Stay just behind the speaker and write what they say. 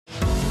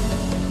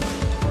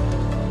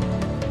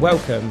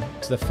Welcome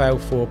to the Fail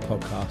Forward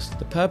podcast.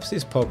 The purpose of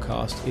this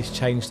podcast is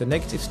change the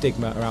negative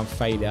stigma around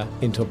failure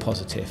into a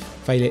positive.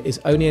 Failure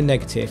is only a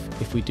negative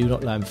if we do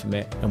not learn from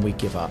it and we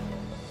give up.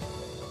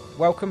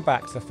 Welcome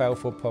back to the Fail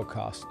Forward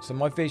podcast. So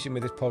my vision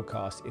with this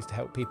podcast is to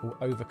help people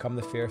overcome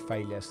the fear of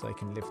failure so they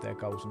can live their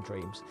goals and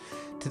dreams.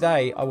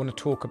 Today, I want to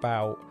talk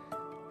about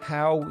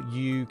how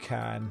you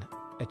can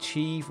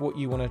achieve what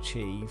you want to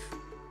achieve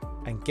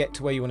and get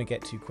to where you want to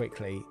get to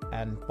quickly.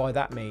 And by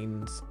that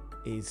means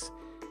is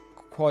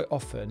quite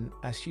often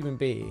as human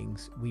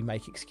beings, we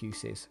make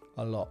excuses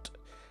a lot.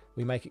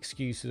 We make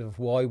excuses of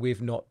why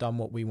we've not done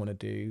what we want to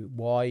do.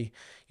 Why,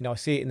 I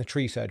see it in the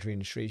tree surgery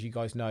industry. As you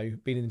guys know,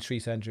 been in the tree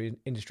surgery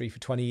industry for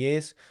 20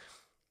 years.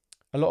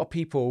 A lot of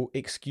people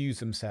excuse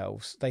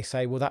themselves. They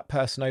say, well, that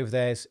person over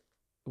there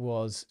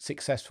was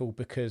successful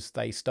because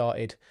they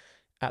started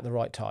at the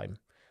right time.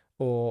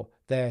 Or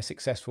they're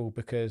successful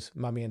because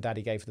mummy and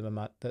daddy gave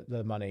them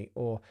the money,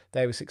 or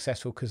they were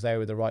successful because they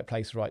were at the right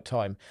place at the right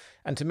time.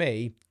 And to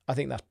me, I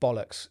think that's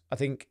bollocks. I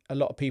think a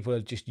lot of people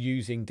are just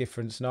using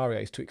different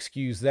scenarios to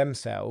excuse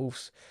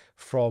themselves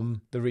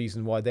from the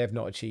reason why they've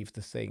not achieved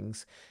the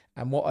things.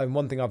 And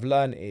one thing I've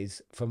learned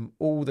is from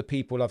all the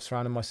people I've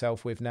surrounded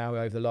myself with now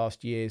over the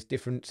last years,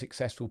 different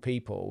successful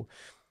people,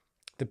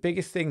 the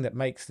biggest thing that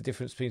makes the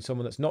difference between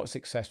someone that's not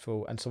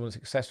successful and someone that's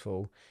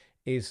successful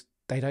is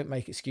they don't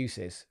make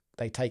excuses.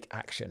 They take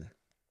action.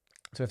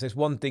 So if there's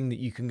one thing that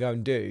you can go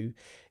and do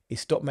is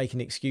stop making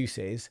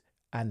excuses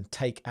and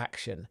take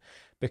action,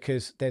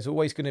 because there's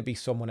always going to be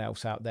someone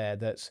else out there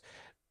that's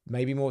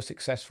maybe more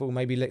successful,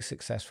 maybe less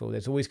successful.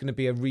 There's always going to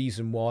be a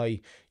reason why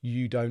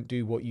you don't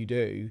do what you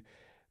do.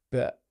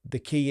 But the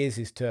key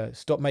is to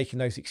stop making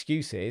those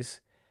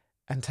excuses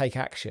and take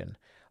action.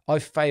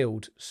 I've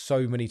failed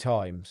so many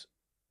times.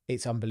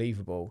 It's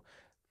unbelievable.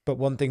 But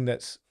one thing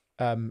that's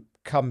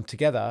come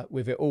together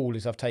with it all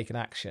is I've taken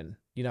action.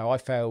 I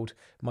failed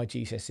my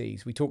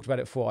GCSEs. We talked about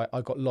it before.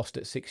 I got lost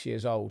at 6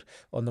 years old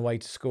on the way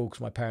to school because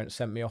my parents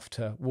sent me off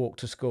to walk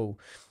to school.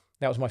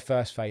 That was my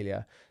first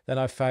failure. Then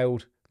I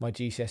failed my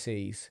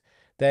GCSEs.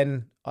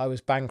 Then I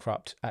was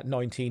bankrupt at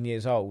 19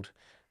 years old.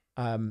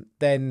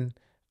 Then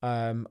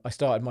I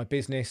started my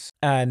business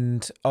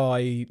and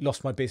I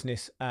lost my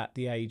business at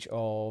the age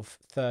of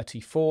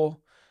 34.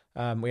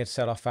 We had to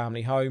sell our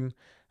family home.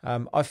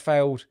 I've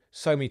failed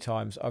so many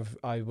times. I've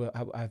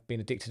been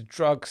addicted to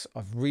drugs.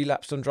 I've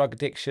relapsed on drug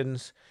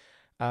addictions.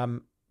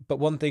 But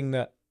one thing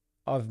that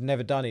I've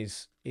never done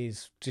is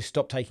just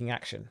stop taking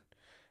action.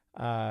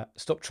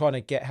 Stop trying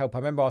to get help. I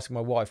remember asking my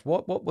wife,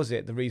 what was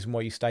it, the reason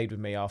why you stayed with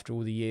me after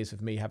all the years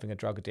of me having a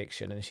drug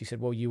addiction? And she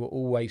said, well, you were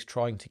always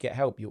trying to get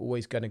help. You're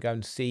always going to go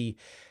and see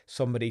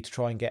somebody to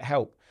try and get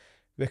help,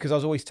 because I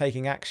was always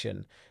taking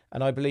action.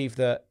 And I believe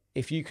that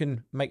if you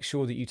can make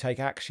sure that you take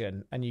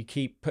action and you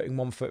keep putting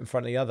one foot in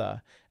front of the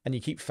other and you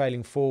keep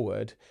failing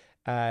forward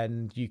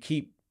and you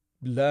keep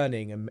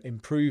learning and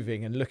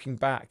improving and looking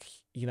back,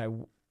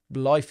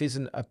 life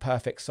isn't a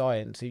perfect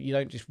science. You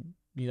don't just,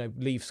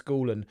 leave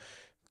school and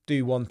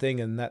do one thing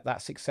and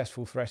that's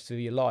successful for the rest of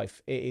your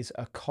life. It is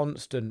a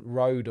constant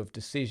road of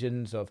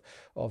decisions, of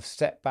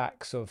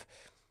setbacks, of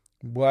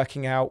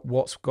working out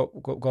what's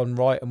gone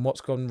right and what's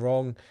gone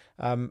wrong.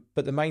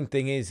 But the main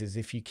thing is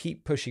if you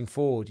keep pushing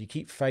forward, you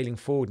keep failing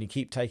forward and you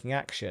keep taking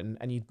action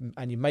and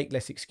you make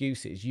less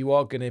excuses, you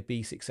are going to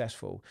be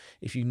successful.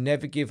 If you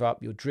never give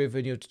up, you're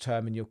driven, you're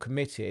determined, you're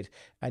committed,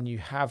 and you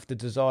have the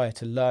desire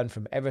to learn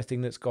from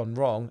everything that's gone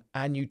wrong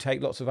and you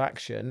take lots of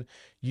action,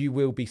 you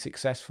will be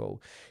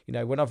successful.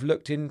 When I've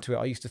looked into it,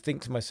 I used to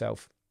think to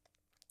myself,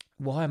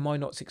 why am I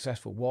not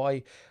successful?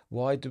 Why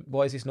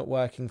is this not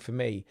working for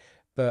me?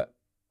 But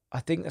I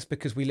think that's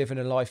because we live in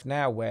a life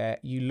now where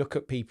you look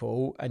at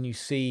people and you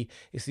see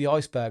it's the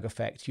iceberg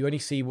effect. You only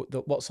see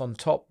what's on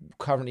top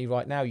currently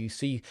right now. You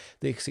see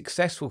the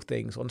successful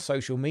things on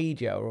social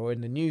media or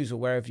in the news or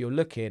wherever you're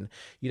looking.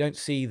 You don't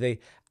see the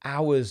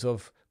hours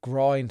of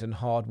grind and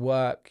hard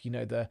work,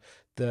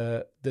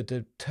 the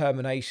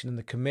determination and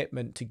the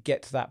commitment to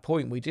get to that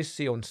point. We just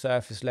see on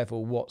surface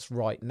level what's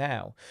right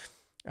now.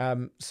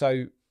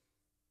 So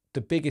the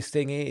biggest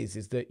thing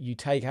is that you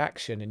take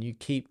action and you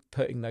keep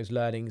putting those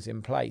learnings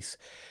in place.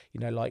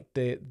 Like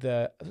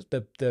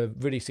the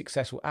really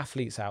successful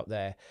athletes out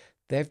there,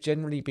 they've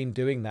generally been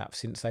doing that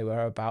since they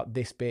were about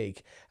this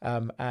big.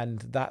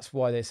 And that's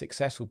why they're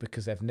successful,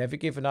 because they've never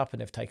given up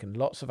and they've taken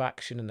lots of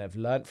action and they've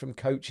learned from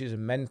coaches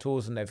and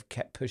mentors and they've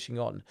kept pushing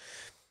on.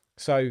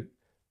 So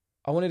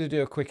I wanted to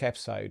do a quick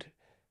episode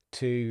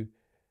to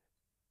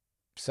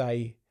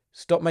say,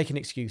 stop making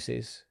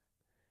excuses,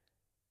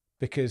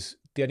 because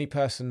the only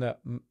person that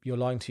you're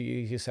lying to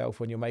yourself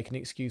when you're making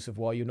an excuse of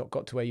why you've not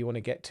got to where you want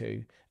to get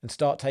to, and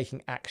start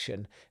taking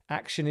action.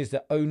 Action is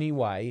the only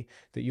way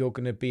that you're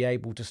going to be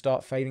able to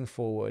start failing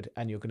forward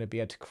and you're going to be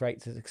able to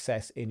create the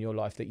success in your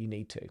life that you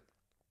need to.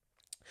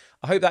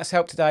 I hope that's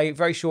helped today.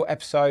 Very short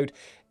episode.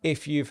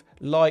 If you've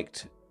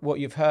liked what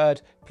you've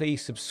heard,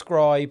 please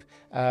subscribe,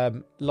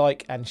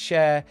 like and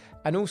share.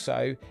 And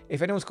also,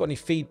 if anyone's got any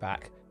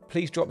feedback,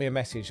 please drop me a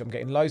message. I'm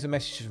getting loads of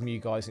messages from you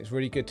guys. It's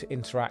really good to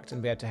interact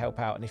and be able to help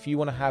out. And if you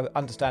want to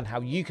understand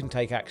how you can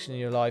take action in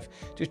your life,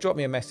 just drop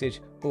me a message.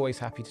 Always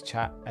happy to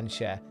chat and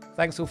share.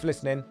 Thanks all for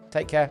listening.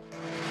 Take care.